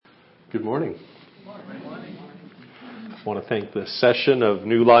Good morning. I want to thank the session of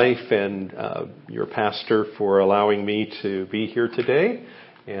New Life and your pastor for allowing me to be here today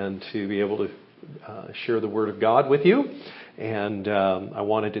and to be able to share the Word of God with you. And I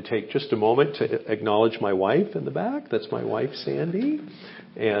wanted to take just a moment to acknowledge my wife in the back. That's my wife, Sandy.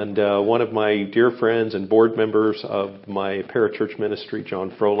 And one of my dear friends and board members of my parachurch ministry,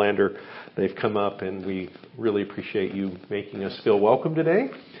 John Frolander. They've come up, and we really appreciate you making us feel welcome today.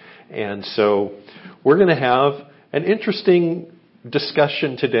 And so we're going to have an interesting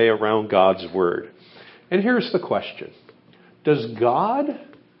discussion today around God's Word. And here's the question. Does God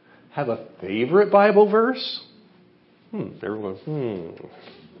have a favorite Bible verse? Everyone,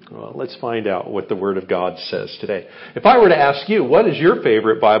 Well, let's find out what the Word of God says today. If I were to ask you, what is your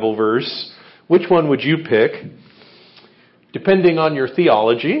favorite Bible verse? Which one would you pick? Depending on your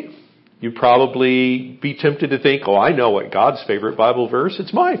theology, you'd probably be tempted to think, I know what God's favorite Bible verse.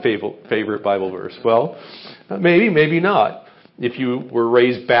 It's my favorite Bible verse. Well, maybe not. If you were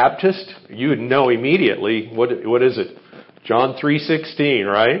raised Baptist, you would know immediately, what is it? John 3:16,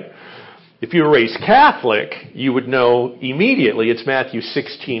 right? If you were raised Catholic, you would know immediately it's Matthew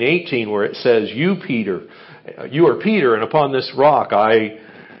 16:18 where it says, you are Peter, and upon this rock I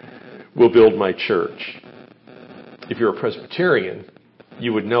will build my church. If you're a Presbyterian,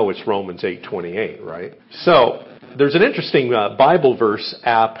 you would know it's Romans 8:28, right? So, there's an interesting Bible verse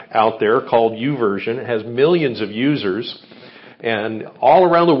app out there called YouVersion. It has millions of users, and all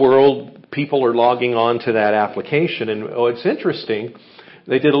around the world, people are logging on to that application. And it's interesting,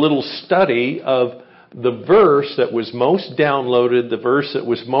 they did a little study of the verse that was most downloaded, the verse that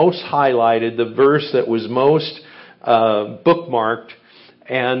was most highlighted, the verse that was most bookmarked,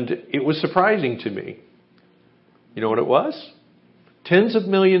 and it was surprising to me. You know what it was? Tens of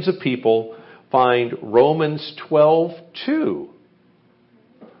millions of people find Romans 12:2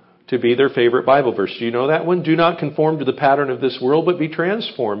 to be their favorite Bible verse. Do you know that one? Do not conform to the pattern of this world, but be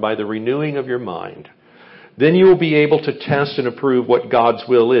transformed by the renewing of your mind. Then you will be able to test and approve what God's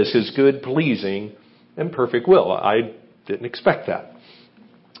will is, His good, pleasing, and perfect will. I didn't expect that.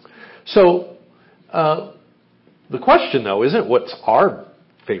 So, the question though isn't what's our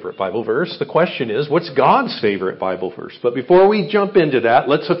favorite Bible verse. The question is, what's God's favorite Bible verse? But before we jump into that,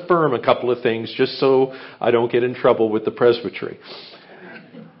 let's affirm a couple of things just so I don't get in trouble with the presbytery.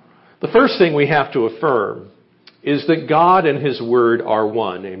 The first thing we have to affirm is that God and His Word are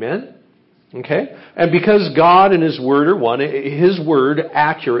one. Amen? Okay? And because God and His Word are one, His Word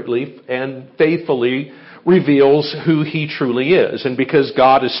accurately and faithfully reveals who He truly is. And because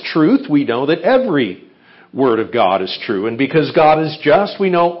God is truth, we know that every Word of God is true. And because God is just, we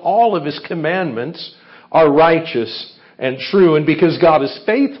know all of His commandments are righteous and true. And because God is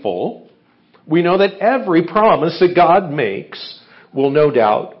faithful, we know that every promise that God makes will no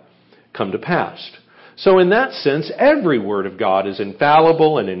doubt come to pass. So in that sense, every Word of God is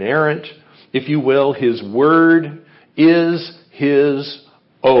infallible and inerrant. If you will, His Word is His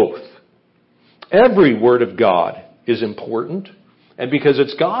oath. Every Word of God is important. And because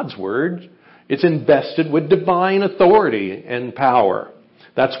it's God's Word, it's invested with divine authority and power.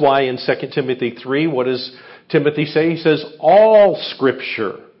 That's why in 2 Timothy 3, what does Timothy say? He says, all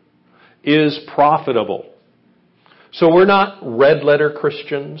Scripture is profitable. So we're not red letter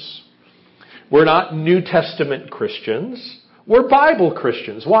Christians. We're not New Testament Christians. We're Bible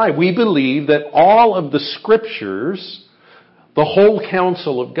Christians. Why? We believe that all of the Scriptures, the whole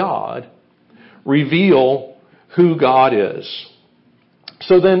counsel of God, reveal who God is.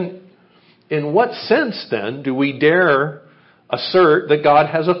 So then, in what sense, then, do we dare assert that God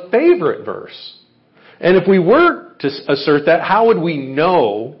has a favorite verse? And if we were to assert that, how would we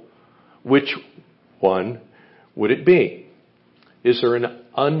know which one would it be? Is there an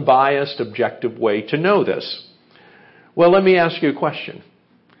unbiased, objective way to know this? Well, let me ask you a question.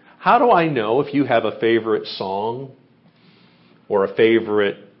 How do I know if you have a favorite song or a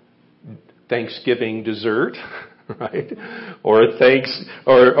favorite Thanksgiving dessert? Right? Or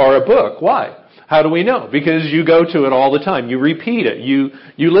a book. Why? How do we know? Because you go to it all the time. You repeat it. You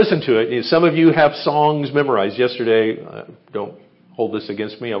listen to it. Some of you have songs memorized. Yesterday, don't hold this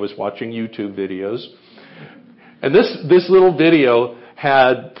against me, I was watching YouTube videos. And this little video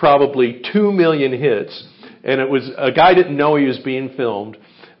had probably 2 million hits. And it was, a guy didn't know he was being filmed,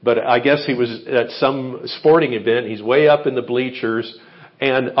 but I guess he was at some sporting event. He's way up in the bleachers,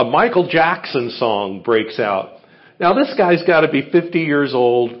 and a Michael Jackson song breaks out. Now, this guy's got to be 50 years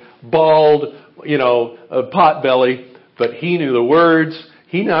old, bald, a pot belly, but he knew the words,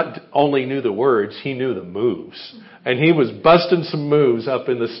 he not only knew the words, he knew the moves. And he was busting some moves up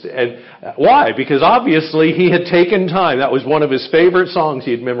in and why? Because obviously he had taken time. That was one of his favorite songs.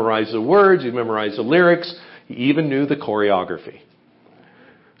 He had memorized the words, he'd memorized the lyrics, he even knew the choreography.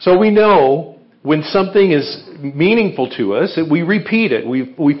 So we know when something is meaningful to us, we repeat it.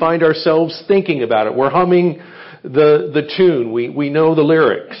 We find ourselves thinking about it. We're humming the tune. We know the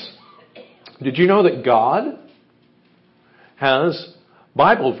lyrics. Did you know that God has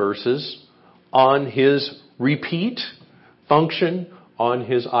Bible verses on his repeat function on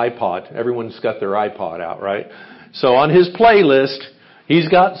his iPod? Everyone's got their iPod out, right? So on his playlist, he's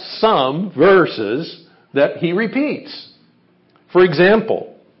got some verses that he repeats. For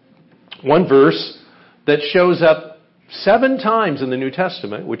example, one verse that shows up 7 times in the New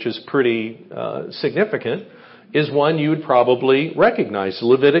Testament, which is pretty significant, is one you would probably recognize.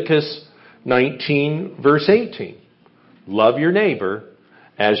 Leviticus 19, verse 18. Love your neighbor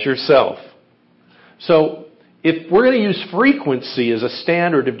as yourself. So, if we're going to use frequency as a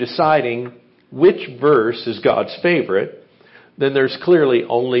standard of deciding which verse is God's favorite, then there's clearly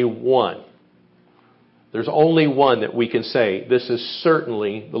only one. There's only one that we can say, this is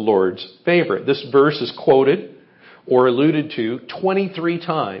certainly the Lord's favorite. This verse is quoted or alluded to 23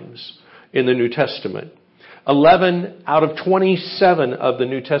 times in the New Testament. 11 out of 27 of the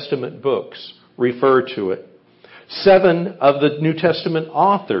New Testament books refer to it. 7 of the New Testament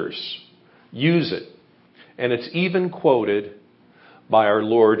authors use it. And it's even quoted by our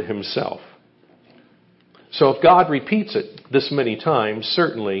Lord himself. So if God repeats it this many times,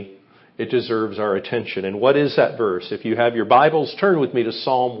 certainly it deserves our attention. And what is that verse? If you have your Bibles, turn with me to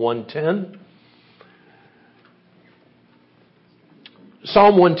Psalm 110.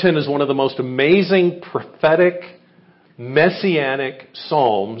 Psalm 110 is one of the most amazing prophetic, messianic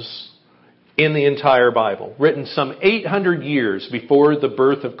psalms in the entire Bible. Written some 800 years before the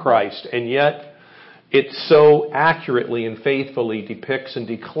birth of Christ. And yet, it so accurately and faithfully depicts and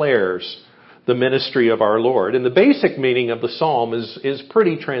declares the ministry of our Lord. And the basic meaning of the psalm is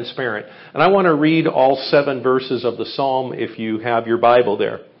pretty transparent. And I want to read all 7 verses of the psalm if you have your Bible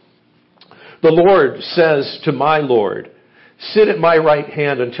there. The Lord says to my Lord, sit at my right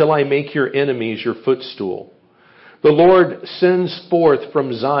hand until I make your enemies your footstool. The Lord sends forth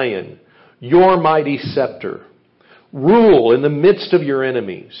from Zion your mighty scepter. Rule in the midst of your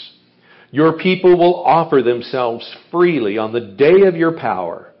enemies. Your people will offer themselves freely on the day of your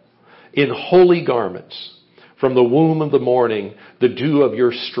power in holy garments. From the womb of the morning, the dew of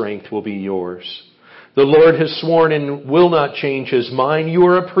your strength will be yours. The Lord has sworn and will not change his mind. You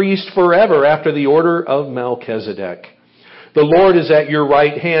are a priest forever after the order of Melchizedek. The Lord is at your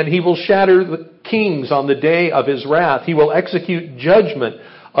right hand. He will shatter the kings on the day of his wrath. He will execute judgment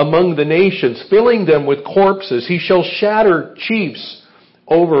among the nations, filling them with corpses. He shall shatter chiefs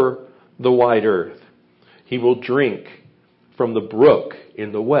over the wide earth. He will drink from the brook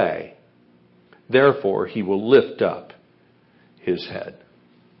in the way. Therefore, he will lift up his head.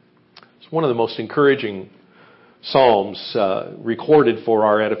 It's one of the most encouraging psalms recorded for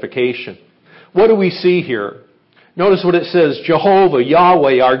our edification. What do we see here? Notice what it says. Jehovah,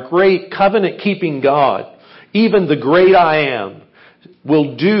 Yahweh, our great covenant-keeping God, even the great I am,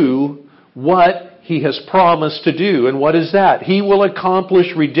 will do what he has promised to do. And what is that? He will accomplish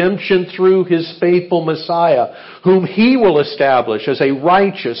redemption through his faithful Messiah, whom he will establish as a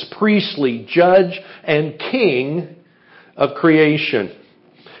righteous, priestly judge and king of creation.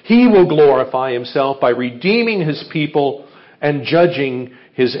 He will glorify himself by redeeming his people and judging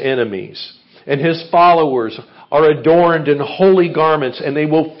his enemies. And his followers are adorned in holy garments, and they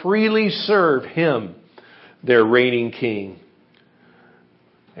will freely serve him, their reigning king.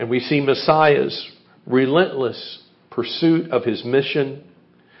 And we see Messiah's relentless pursuit of his mission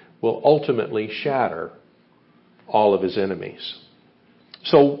will ultimately shatter all of his enemies.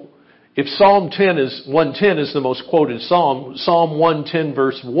 So, if Psalm 110 is the most quoted psalm, Psalm 110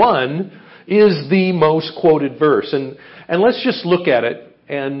 verse 1 is the most quoted verse. And let's just look at it,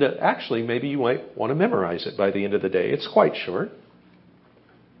 and actually maybe you might want to memorize it by the end of the day. It's quite short.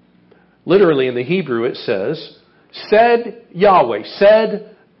 Literally in the Hebrew it says, said Yahweh,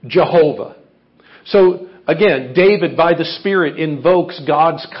 said Jehovah. So again, David by the Spirit invokes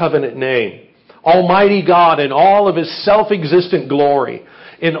God's covenant name. Almighty God in all of his self-existent glory,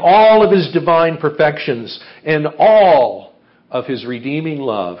 in all of his divine perfections, in all of his redeeming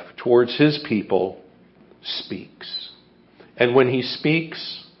love towards his people, speaks. And when he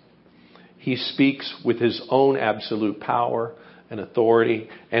speaks with his own absolute power and authority.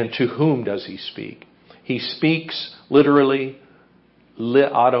 And to whom does he speak? He speaks literally, Le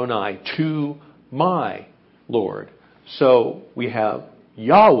Adonai, to my Lord. So we have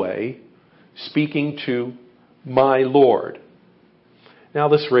Yahweh speaking to my Lord. Now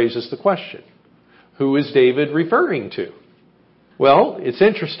this raises the question, who is David referring to? Well, it's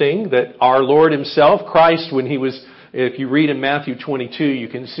interesting that our Lord himself, Christ, when he was, if you read in Matthew 22, you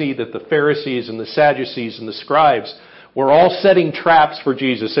can see that the Pharisees and the Sadducees and the scribes were all setting traps for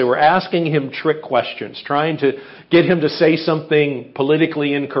Jesus. They were asking him trick questions, trying to get him to say something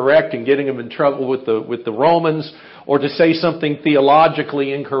politically incorrect and getting him in trouble with the Romans, or to say something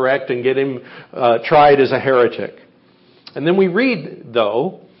theologically incorrect and get him tried as a heretic. And then we read,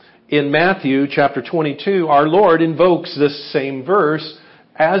 though, in Matthew chapter 22, our Lord invokes this same verse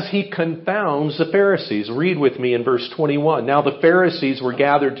as he confounds the Pharisees. Read with me in verse 21. Now the Pharisees were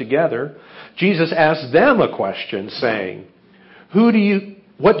gathered together. Jesus asked them a question, saying,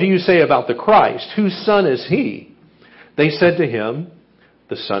 what do you say about the Christ? Whose son is he? They said to him,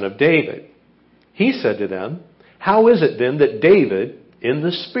 the son of David. He said to them, how is it then that David, in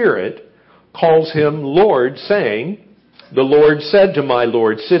the Spirit, calls him Lord, saying, the Lord said to my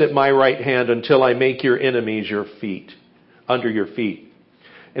Lord, sit at my right hand until I make your enemies your feet, under your feet.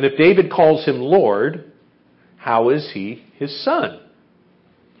 And if David calls him Lord, how is he his son?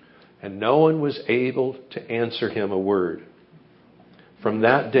 And no one was able to answer him a word. From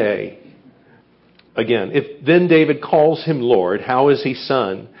that day, again, if then David calls him Lord, how is he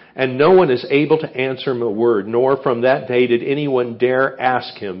son? And no one is able to answer him a word, nor from that day did anyone dare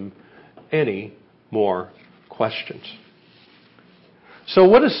ask him any more questions. So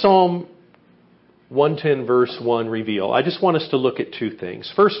what does Psalm 110 verse 1 reveal? I just want us to look at two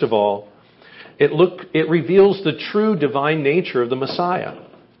things. First of all, it reveals the true divine nature of the Messiah.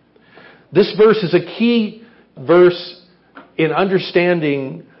 This verse is a key verse in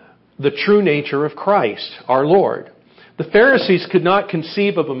understanding the true nature of Christ, our Lord. The Pharisees could not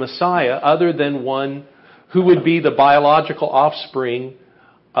conceive of a Messiah other than one who would be the biological offspring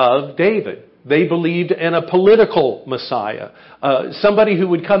of David. They believed in a political Messiah, somebody who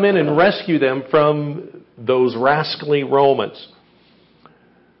would come in and rescue them from those rascally Romans.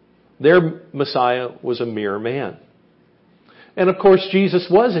 Their Messiah was a mere man. And of course, Jesus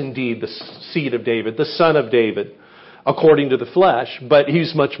was indeed the seed of David, the son of David, according to the flesh. But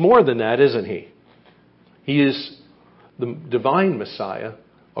he's much more than that, isn't he? He is the divine Messiah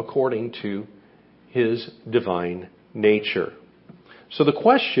according to his divine nature. So the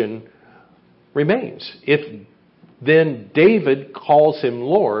question remains, if then David calls him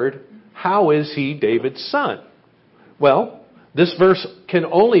Lord, how is he David's son? Well, this verse can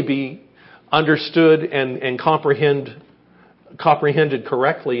only be understood and comprehended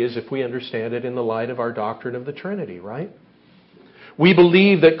correctly as if we understand it in the light of our doctrine of the Trinity, right? We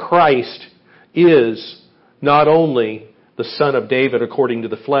believe that Christ is not only the Son of David according to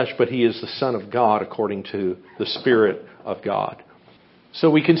the flesh, but he is the Son of God according to the Spirit of God. So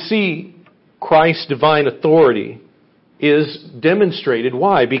we can see Christ's divine authority is demonstrated.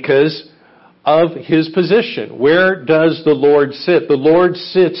 Why? Because of his position. Where does the Lord sit? The Lord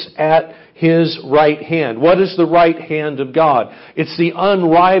sits at his right hand. What is the right hand of God? It's the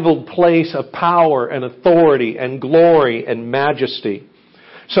unrivaled place of power and authority and glory and majesty.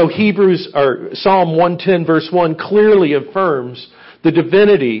 So Psalm 110 verse 1 clearly affirms the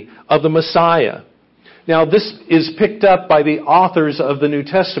divinity of the Messiah. Now this is picked up by the authors of the New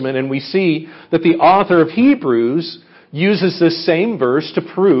Testament, and we see that the author of Hebrews uses this same verse to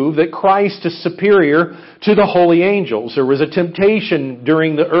prove that Christ is superior to the holy angels. There was a temptation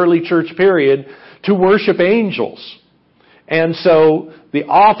during the early church period to worship angels. And so the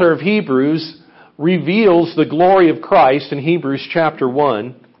author of Hebrews reveals the glory of Christ in Hebrews chapter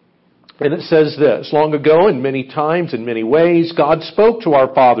 1. And it says this, long ago and many times in many ways, God spoke to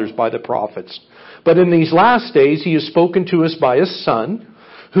our fathers by the prophets. But in these last days, he has spoken to us by his Son,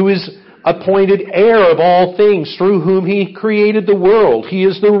 who is appointed heir of all things, through whom he created the world. He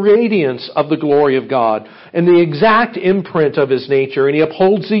is the radiance of the glory of God and the exact imprint of his nature, and he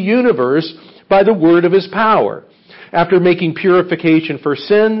upholds the universe by the word of his power. After making purification for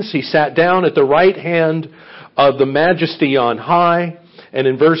sins, he sat down at the right hand of the majesty on high. And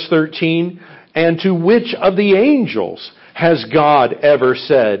in verse 13, and to which of the angels has God ever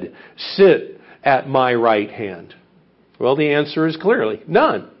said, sit at my right hand? Well, the answer is clearly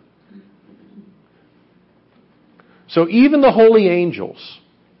none. So even the holy angels,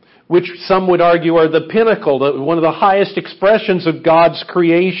 which some would argue are the pinnacle, one of the highest expressions of God's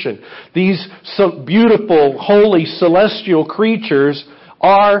creation, these so beautiful, holy, celestial creatures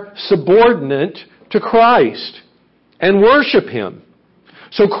are subordinate to Christ and worship him.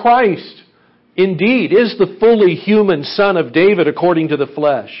 So Christ, indeed, is the fully human Son of David according to the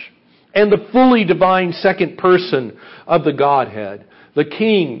flesh, and the fully divine second person of the Godhead. the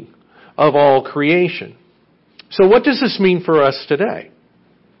King of all creation. So what does this mean for us today?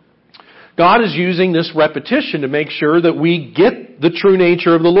 God is using this repetition to make sure that we get the true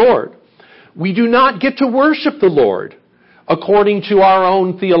nature of the Lord. We do not get to worship the Lord according to our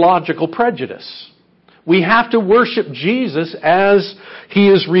own theological prejudice. We have to worship Jesus as He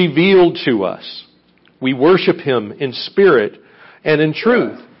is revealed to us. We worship Him in spirit and in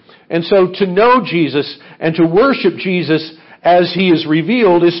truth. And so to know Jesus and to worship Jesus as He is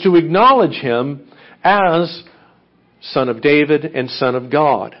revealed is to acknowledge Him as Son of David and Son of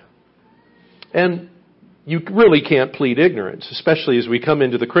God. And you really can't plead ignorance, especially as we come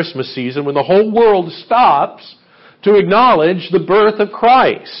into the Christmas season when the whole world stops to acknowledge the birth of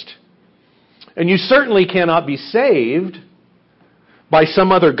Christ. And you certainly cannot be saved by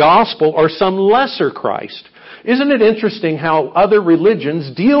some other gospel or some lesser Christ. Isn't it interesting how other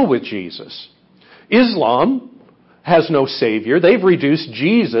religions deal with Jesus? Islam has no Savior. They've reduced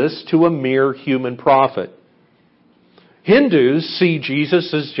Jesus to a mere human prophet. Hindus see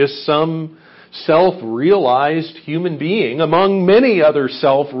Jesus as just some self-realized human being among many other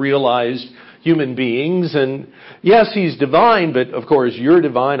self-realized human beings. And yes, He's divine, but of course you're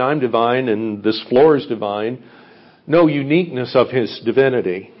divine, I'm divine, and this floor is divine. No uniqueness of His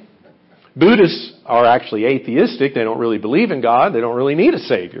divinity. Buddhists are actually atheistic. They don't really believe in God. They don't really need a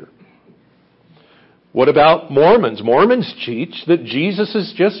Savior. What about Mormons? Mormons teach that Jesus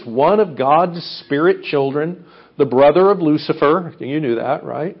is just one of God's spirit children, the brother of Lucifer. You knew that,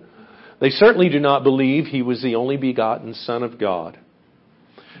 right? They certainly do not believe He was the only begotten Son of God.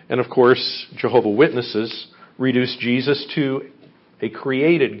 And of course, Jehovah's Witnesses reduce Jesus to a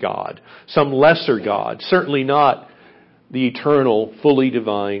created God, some lesser God, certainly not the eternal, fully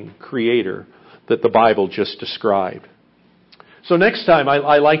divine Creator that the Bible just described. So next time,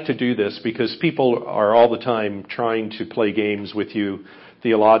 I like to do this because people are all the time trying to play games with you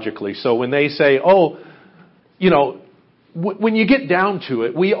theologically. So when they say, when you get down to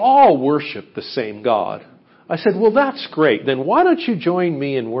it, we all worship the same God. I said, well, that's great. Then why don't you join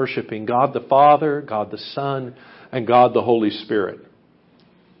me in worshiping God the Father, God the Son, and God the Holy Spirit?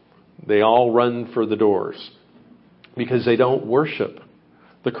 They all run for the doors because they don't worship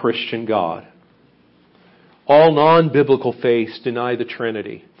the Christian God. All non-biblical faiths deny the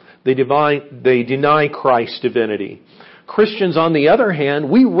Trinity. They deny Christ's divinity. Christians, on the other hand,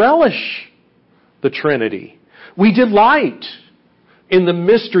 we relish the Trinity. We delight in the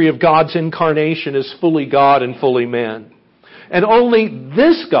mystery of God's incarnation as fully God and fully man. And only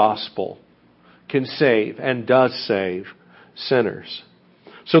this gospel can save and does save sinners.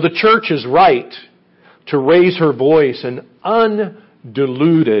 So the church is right to raise her voice in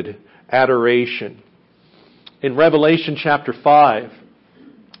undiluted adoration. In Revelation chapter 5,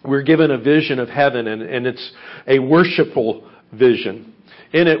 we're given a vision of heaven, and it's a worshipful vision.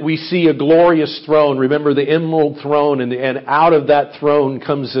 In it, we see a glorious throne. Remember the emerald throne, and out of that throne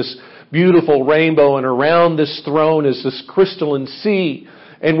comes this beautiful rainbow, and around this throne is this crystalline sea.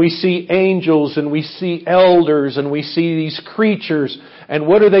 And we see angels, and we see elders, and we see these creatures. And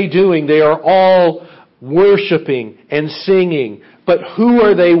what are they doing? They are all worshiping and singing. But who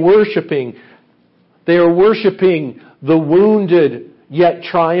are they worshiping? They are worshiping the wounded yet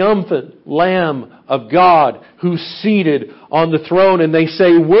triumphant Lamb of God who's seated on the throne. And they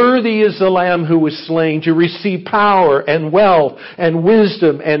say, worthy is the Lamb who was slain to receive power and wealth and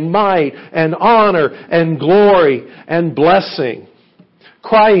wisdom and might and honor and glory and blessing.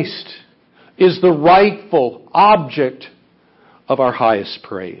 Christ is the rightful object of our highest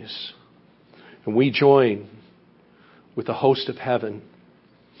praise. And we join with the host of heaven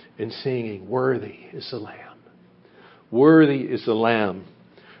in singing, worthy is the Lamb. Worthy is the Lamb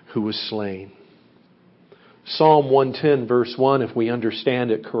who was slain. Psalm 110 verse 1, if we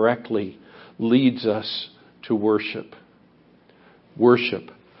understand it correctly, leads us to worship. Worship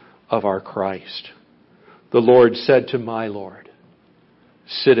of our Christ. The Lord said to my Lord,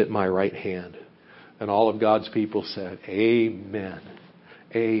 sit at my right hand. And all of God's people said, amen.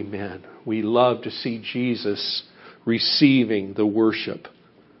 Amen. We love to see Jesus receiving the worship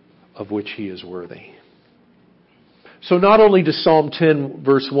of which He is worthy. So not only does Psalm 10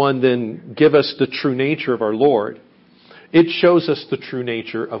 verse 1 then give us the true nature of our Lord, it shows us the true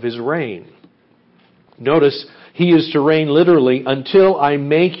nature of His reign. Notice, He is to reign literally until I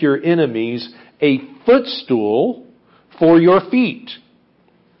make your enemies a footstool for your feet.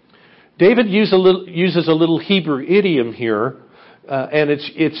 David uses a little Hebrew idiom here, and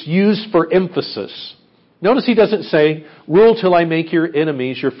it's used for emphasis. Notice he doesn't say, rule till I make your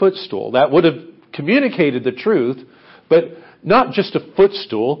enemies your footstool. That would have communicated the truth, but not just a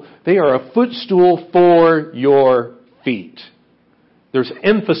footstool. They are a footstool for your feet. There's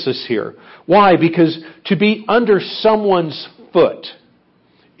emphasis here. Why? Because to be under someone's foot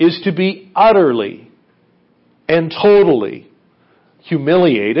is to be utterly and totally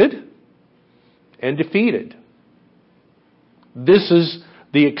humiliated and defeated. This is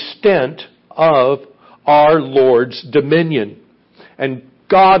the extent of our Lord's dominion. And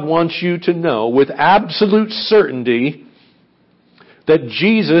God wants you to know with absolute certainty that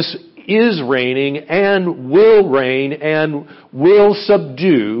Jesus is reigning and will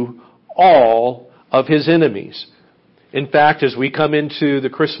subdue all of His enemies. In fact, as we come into the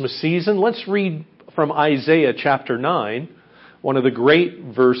Christmas season, let's read from Isaiah chapter 9, one of the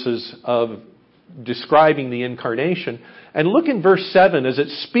great verses of describing the incarnation. And look in verse 7 as it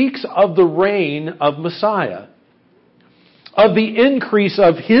speaks of the reign of Messiah, of the increase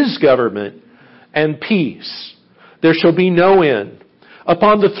of His government and peace. There shall be no end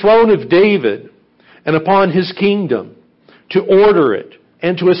upon the throne of David and upon His kingdom, to order it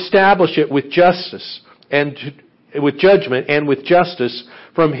and to establish it with justice and with judgment and with justice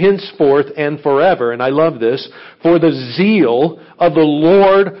from henceforth and forever. And I love this. For the zeal of the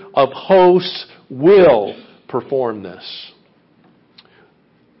Lord of hosts will perform this.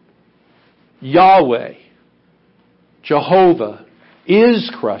 Yahweh, Jehovah,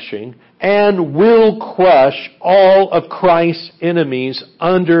 is crushing and will crush all of Christ's enemies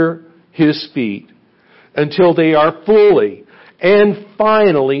under His feet until they are fully and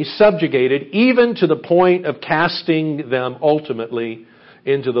finally subjugated, even to the point of casting them ultimately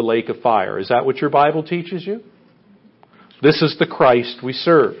into the lake of fire. Is that what your Bible teaches you? This is the Christ we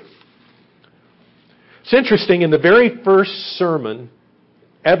serve. It's interesting, in the very first sermon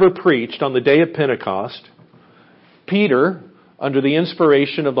ever preached on the day of Pentecost, Peter, under the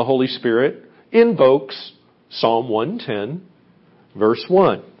inspiration of the Holy Spirit, invokes Psalm 110, verse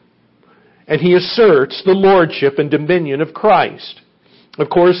 1. And he asserts the lordship and dominion of Christ. Of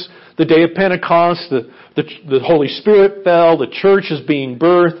course, the day of Pentecost, the Holy Spirit fell, the church is being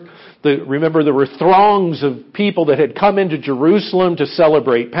birthed. Remember, there were throngs of people that had come into Jerusalem to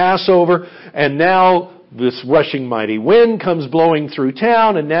celebrate Passover, and now this rushing mighty wind comes blowing through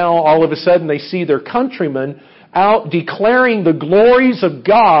town, and now all of a sudden they see their countrymen out declaring the glories of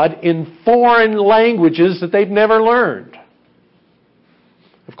God in foreign languages that they've never learned.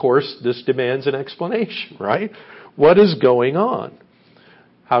 Of course, this demands an explanation, right? What is going on?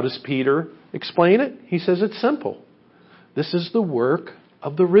 How does Peter explain it? He says it's simple. This is the work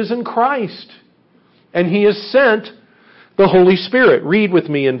of the risen Christ. And He has sent the Holy Spirit. Read with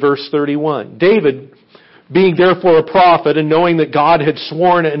me in verse 31. David, being therefore a prophet and knowing that God had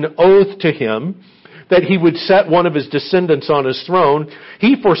sworn an oath to him that He would set one of His descendants on His throne,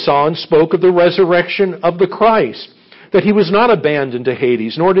 he foresaw and spoke of the resurrection of the Christ, that He was not abandoned to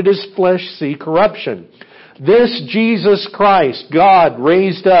Hades, nor did His flesh see corruption. This Jesus Christ, God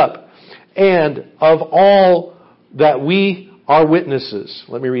raised up, and of all that we are witnesses.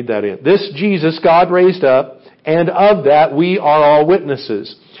 Let me read that in. This Jesus God raised up, and of that we are all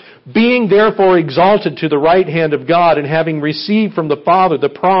witnesses. Being therefore exalted to the right hand of God, and having received from the Father the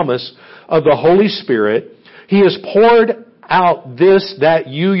promise of the Holy Spirit, He has poured out this that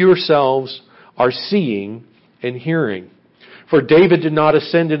you yourselves are seeing and hearing. For David did not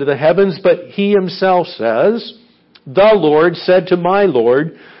ascend into the heavens, but he himself says, the Lord said to my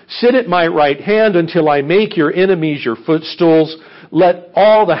Lord, sit at my right hand until I make your enemies your footstools. Let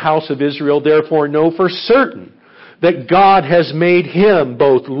all the house of Israel therefore know for certain that God has made Him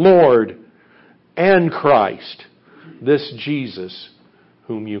both Lord and Christ, this Jesus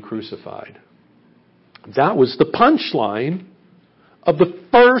whom you crucified. That was the punchline of the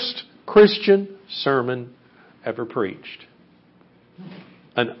first Christian sermon ever preached.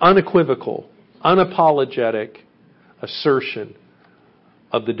 An unequivocal, unapologetic assertion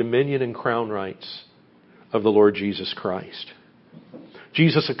of the dominion and crown rights of the Lord Jesus Christ.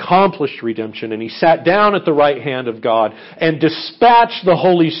 Jesus accomplished redemption, and He sat down at the right hand of God and dispatched the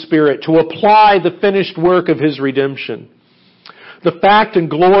Holy Spirit to apply the finished work of His redemption. The fact and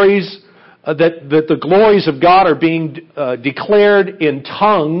glories that the glories of God are being declared in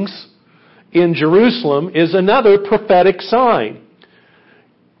tongues in Jerusalem is another prophetic sign.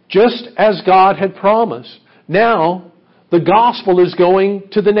 Just as God had promised. Now, the gospel is going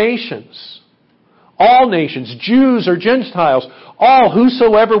to the nations. All nations, Jews or Gentiles, all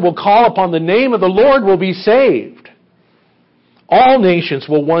whosoever will call upon the name of the Lord will be saved. All nations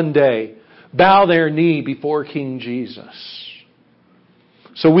will one day bow their knee before King Jesus.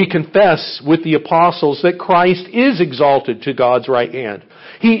 So we confess with the apostles that Christ is exalted to God's right hand.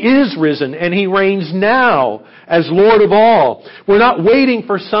 He is risen and He reigns now as Lord of all. We're not waiting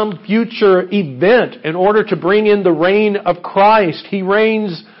for some future event in order to bring in the reign of Christ. He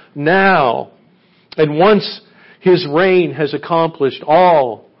reigns now. And once His reign has accomplished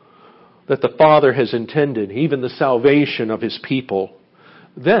all that the Father has intended, even the salvation of His people,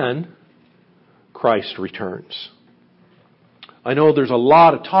 then Christ returns. I know there's a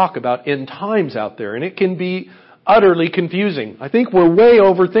lot of talk about end times out there, and it can be utterly confusing. I think we're way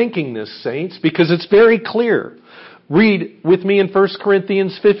overthinking this, saints, because it's very clear. Read with me in 1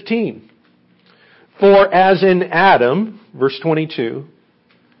 Corinthians 15. For as in Adam, verse 22,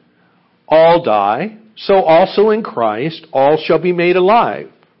 all die, so also in Christ all shall be made alive,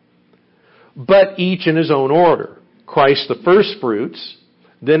 but each in his own order. Christ the firstfruits,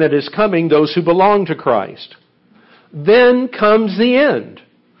 then at His coming those who belong to Christ. Then comes the end,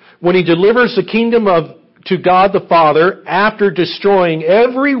 when He delivers the kingdom to God the Father after destroying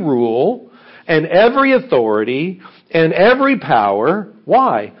every rule and every authority and every power.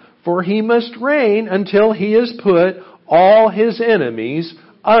 Why? For He must reign until He has put all His enemies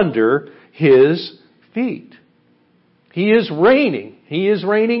under His feet. He is reigning. He is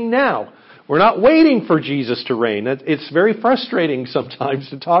reigning now. We're not waiting for Jesus to reign. It's very frustrating sometimes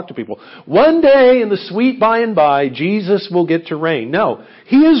to talk to people. One day in the sweet by and by, Jesus will get to reign. No,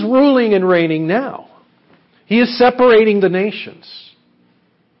 He is ruling and reigning now. He is separating the nations,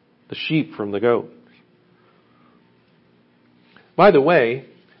 the sheep from the goat. By the way,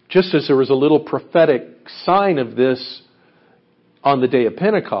 just as there was a little prophetic sign of this on the day of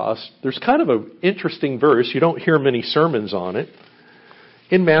Pentecost, there's kind of an interesting verse. You don't hear many sermons on it.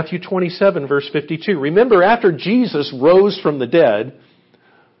 In Matthew 27, verse 52. Remember, after Jesus rose from the dead,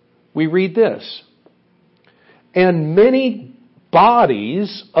 we read this. And many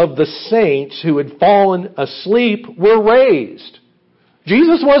bodies of the saints who had fallen asleep were raised.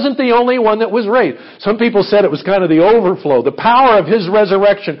 Jesus wasn't the only one that was raised. Some people said it was kind of the overflow. The power of His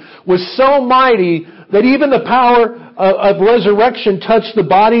resurrection was so mighty that even the power of resurrection touched the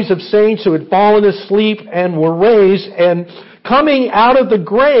bodies of saints who had fallen asleep and were raised. And coming out of the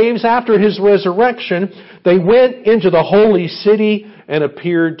graves after His resurrection, they went into the holy city and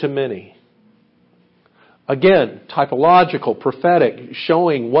appeared to many. Again, typological, prophetic,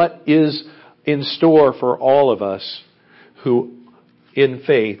 showing what is in store for all of us who, in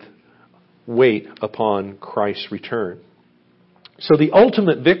faith, wait upon Christ's return. So the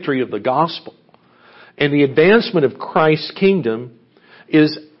ultimate victory of the gospel and the advancement of Christ's kingdom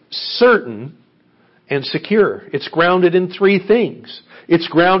is certain and secure. It's grounded in three things. It's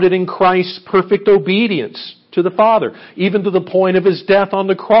grounded in Christ's perfect obedience to the Father, even to the point of His death on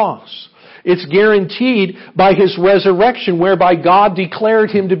the cross. It's guaranteed by His resurrection, whereby God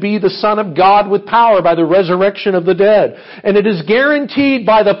declared Him to be the Son of God with power by the resurrection of the dead. And it is guaranteed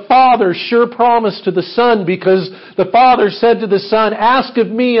by the Father's sure promise to the Son, because the Father said to the Son, ask of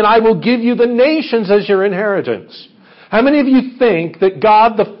me and I will give you the nations as your inheritance. How many of you think that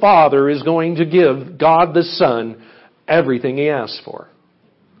God the Father is going to give God the Son everything He asks for?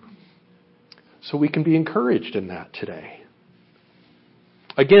 So we can be encouraged in that today.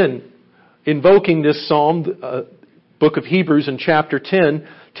 Again, invoking this psalm, book of Hebrews in chapter 10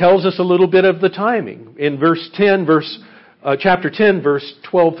 tells us a little bit of the timing. In chapter 10, verse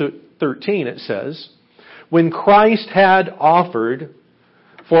 12 to 13, it says, when Christ had offered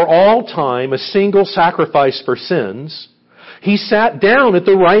for all time a single sacrifice for sins, He sat down at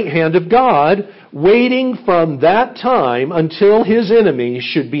the right hand of God, waiting from that time until His enemies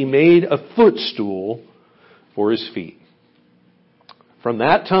should be made a footstool for His feet. From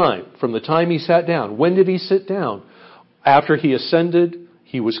that time, from the time He sat down, when did He sit down? After He ascended,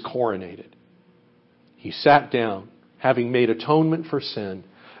 He was coronated. He sat down, having made atonement for sin,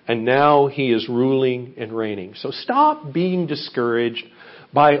 and now He is ruling and reigning. So stop being discouraged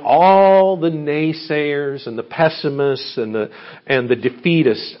by all the naysayers and the pessimists and the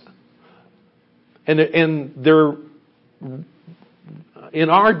defeatists. And they're, in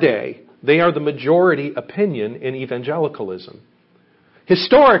our day, they are the majority opinion in evangelicalism.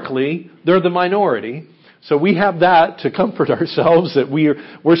 Historically, they're the minority. So we have that to comfort ourselves, that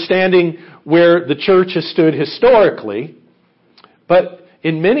we're standing where the church has stood historically. But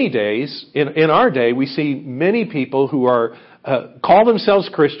in many days, in our day, we see many people who are call themselves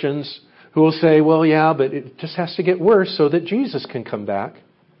Christians who will say, well, yeah, but it just has to get worse so that Jesus can come back.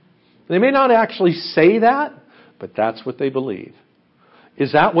 They may not actually say that, but that's what they believe.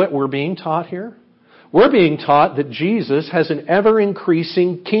 Is that what we're being taught here? We're being taught that Jesus has an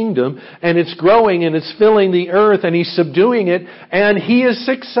ever-increasing kingdom, and it's growing and it's filling the earth, and He's subduing it, and He is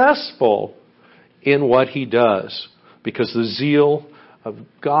successful in what He does, because the zeal of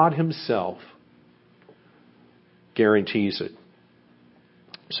God Himself guarantees it.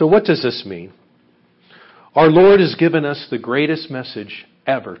 So what does this mean? Our Lord has given us the greatest message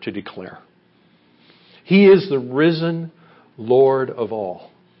ever to declare. He is the risen Lord of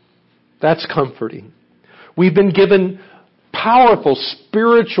all. That's comforting. We've been given powerful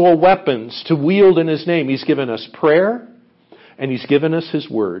spiritual weapons to wield in His name. He's given us prayer, and He's given us His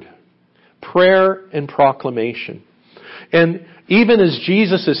Word. Prayer and proclamation. And even as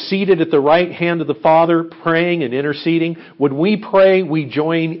Jesus is seated at the right hand of the Father, praying and interceding, when we pray, we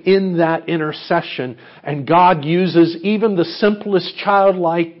join in that intercession, and God uses even the simplest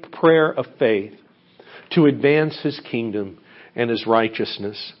childlike prayer of faith to advance His kingdom and His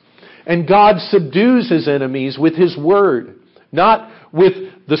righteousness. And God subdues His enemies with His Word, not with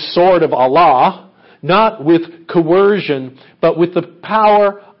the sword of Allah, not with coercion, but with the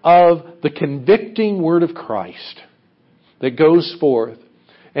power of the convicting Word of Christ that goes forth,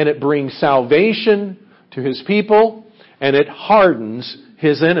 and it brings salvation to His people, and it hardens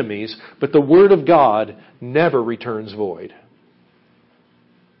His enemies, but the Word of God never returns void.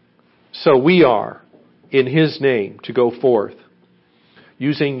 So we are, in His name, to go forth,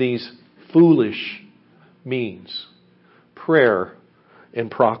 using these foolish means, prayer and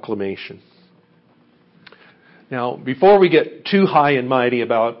proclamation. Now, before we get too high and mighty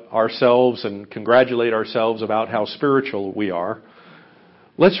about ourselves and congratulate ourselves about how spiritual we are,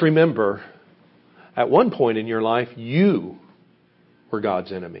 let's remember, at one point in your life, you were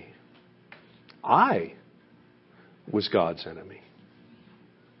God's enemy. I was God's enemy.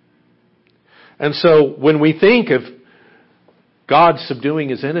 And so, when we think of God subduing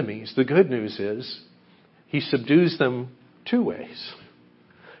His enemies, the good news is He subdues them two ways.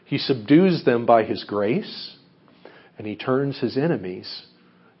 He subdues them by His grace, and He turns His enemies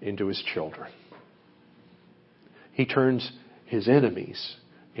into His children. He turns His enemies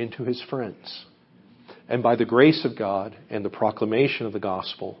into His friends. And by the grace of God and the proclamation of the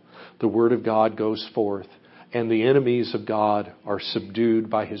gospel, the Word of God goes forth, and the enemies of God are subdued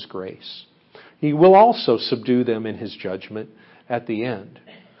by His grace. He will also subdue them in His judgment at the end.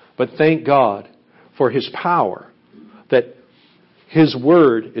 But thank God for His power, that His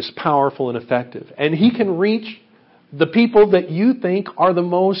Word is powerful and effective. And He can reach the people that you think are the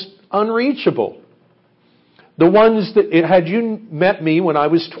most unreachable. The ones that, had you met me when I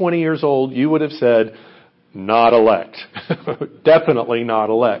was 20 years old, you would have said, not elect. Definitely not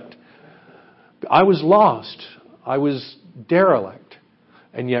elect. I was lost. I was derelict.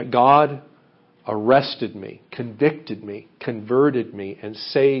 And yet God arrested me, convicted me, converted me, and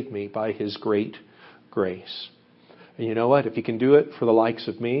saved me by His great grace. And you know what? If He can do it for the likes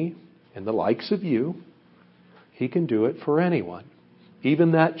of me and the likes of you, He can do it for anyone.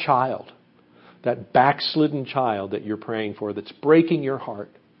 Even that child, that backslidden child that you're praying for, that's breaking your heart,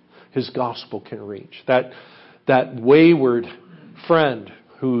 His gospel can reach. That wayward friend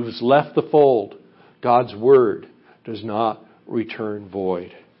who's left the fold, God's Word does not return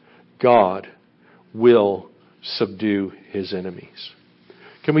void. God will subdue His enemies.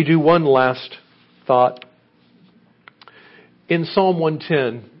 Can we do one last thought? In Psalm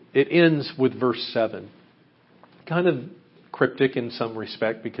 110, it ends with verse 7. Kind of cryptic in some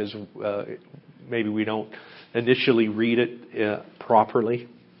respect because maybe we don't initially read it properly.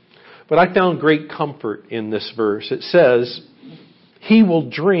 But I found great comfort in this verse. It says, He will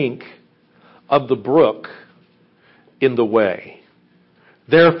drink of the brook in the way.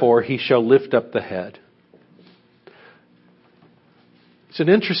 Therefore He shall lift up the head. It's an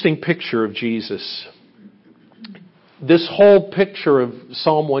interesting picture of Jesus. This whole picture of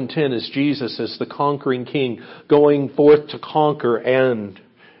Psalm 110 is Jesus as the conquering king, going forth to conquer and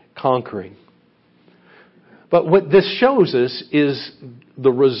conquering. But what this shows us is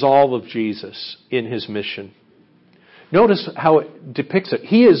the resolve of Jesus in His mission. Notice how it depicts it.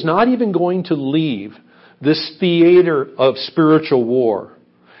 He is not even going to leave this theater of spiritual war,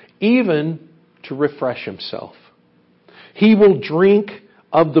 even to refresh Himself. He will drink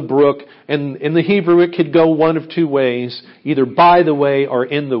of the brook, and in the Hebrew it could go one of two ways, either by the way or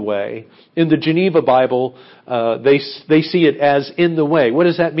in the way. In the Geneva Bible, they see it as in the way. What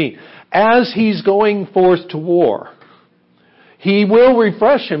does that mean? As He's going forth to war, He will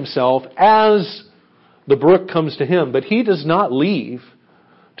refresh Himself as the brook comes to Him, but He does not leave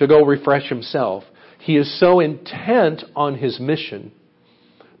to go refresh Himself. He is so intent on His mission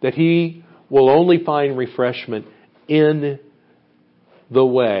that He will only find refreshment in the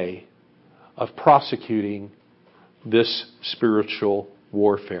way of prosecuting this spiritual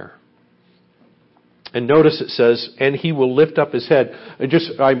warfare. And notice it says, and he will lift up his head.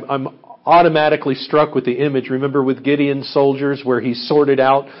 I'm automatically struck with the image. Remember with Gideon's soldiers where he sorted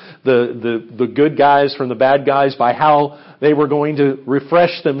out the good guys from the bad guys by how they were going to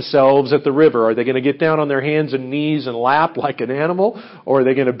refresh themselves at the river. Are they going to get down on their hands and knees and lap like an animal? Or are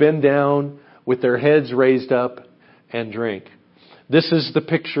they going to bend down with their heads raised up and drink? This is the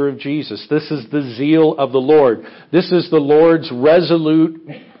picture of Jesus. This is the zeal of the Lord. This is the Lord's resolute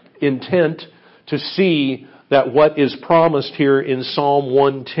intent to see that what is promised here in Psalm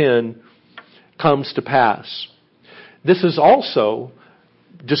 110 comes to pass. This is also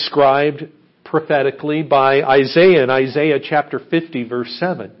described prophetically by Isaiah in Isaiah chapter 50 verse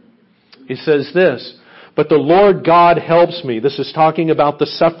 7. He says this, but the Lord God helps me. This is talking about the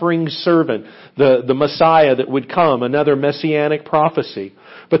suffering servant, the Messiah that would come, another messianic prophecy.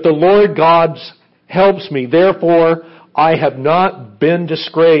 But the Lord God helps me. Therefore, I have not been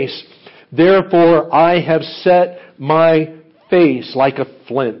disgraced. Therefore, I have set my face like a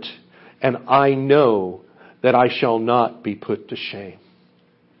flint, and I know that I shall not be put to shame.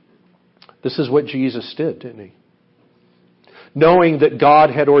 This is what Jesus did, didn't he? Knowing that God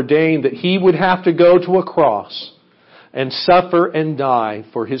had ordained that he would have to go to a cross and suffer and die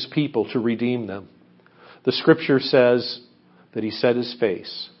for his people to redeem them. The scripture says that he set his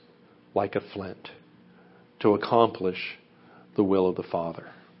face like a flint to accomplish the will of the Father.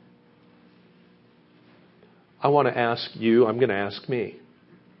 I want to ask you, I'm going to ask me,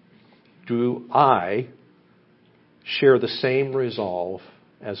 do I share the same resolve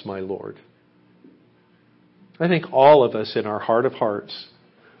as my Lord? I think all of us in our heart of hearts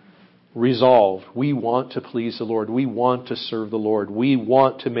resolve. We want to please the Lord. We want to serve the Lord. We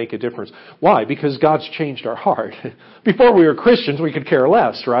want to make a difference. Why? Because God's changed our heart. Before we were Christians, we could care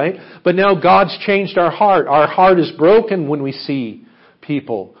less, right? But now God's changed our heart. Our heart is broken when we see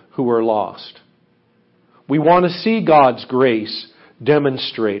people who are lost. We want to see God's grace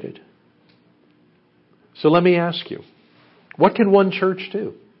demonstrated. So let me ask you, what can one church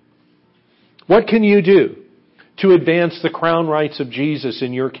do? What can you do to advance the crown rights of Jesus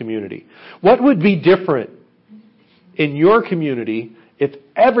in your community? What would be different in your community if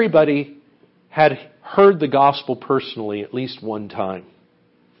everybody had heard the gospel personally at least one time?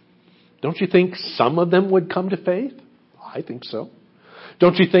 Don't you think some of them would come to faith? I think so.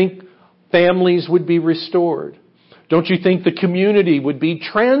 Don't you think families would be restored? Don't you think the community would be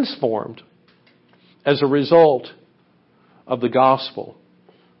transformed as a result of the gospel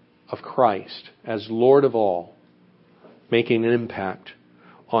of Christ as Lord of all, making an impact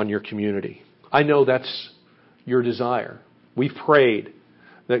on your community? I know that's your desire. We've prayed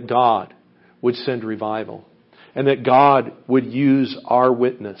that God would send revival and that God would use our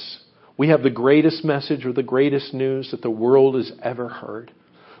witness. We have the greatest message or the greatest news that the world has ever heard,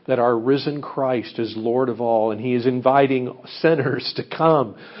 that our risen Christ is Lord of all, and He is inviting sinners to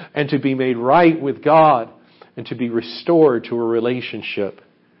come and to be made right with God and to be restored to a relationship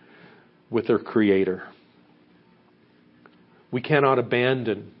with their Creator. We cannot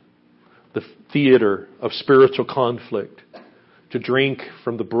abandon the theater of spiritual conflict to drink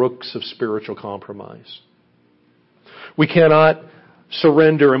from the brooks of spiritual compromise. We cannot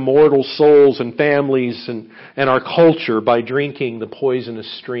surrender immortal souls and families and our culture by drinking the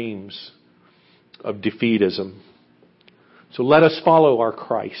poisonous streams of defeatism. So let us follow our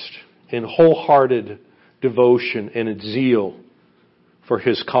Christ in wholehearted devotion and in zeal for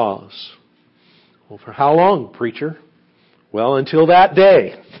His cause. Well, for how long, preacher? Well, until that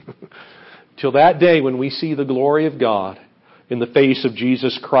day. Till that day when we see the glory of God in the face of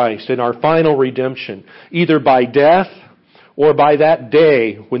Jesus Christ in our final redemption, either by death or by that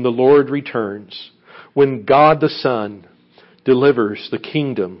day when the Lord returns, when God the Son delivers the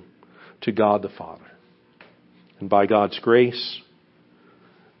kingdom to God the Father. And by God's grace,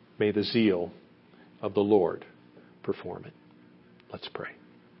 may the zeal of the Lord perform it. Let's pray.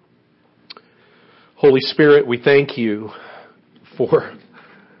 Holy Spirit, we thank You for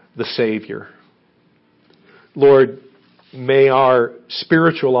the Savior. Lord, may our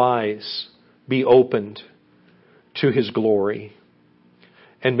spiritual eyes be opened to His glory.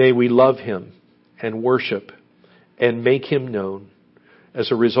 And may we love Him and worship and make Him known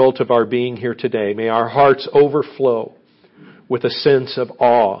as a result of our being here today. May our hearts overflow with a sense of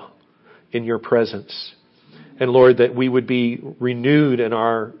awe in Your presence. And Lord, that we would be renewed in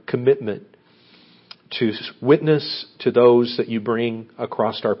our commitment to witness to those that You bring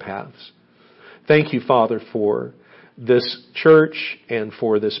across our paths. Thank You, Father, for this church and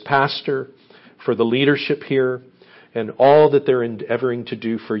for this pastor, for the leadership here. and all that they're endeavoring to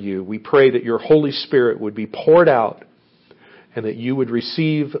do for you. We pray that your Holy Spirit would be poured out and that you would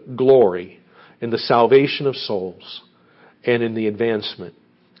receive glory in the salvation of souls and in the advancement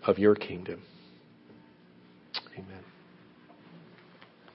of your kingdom.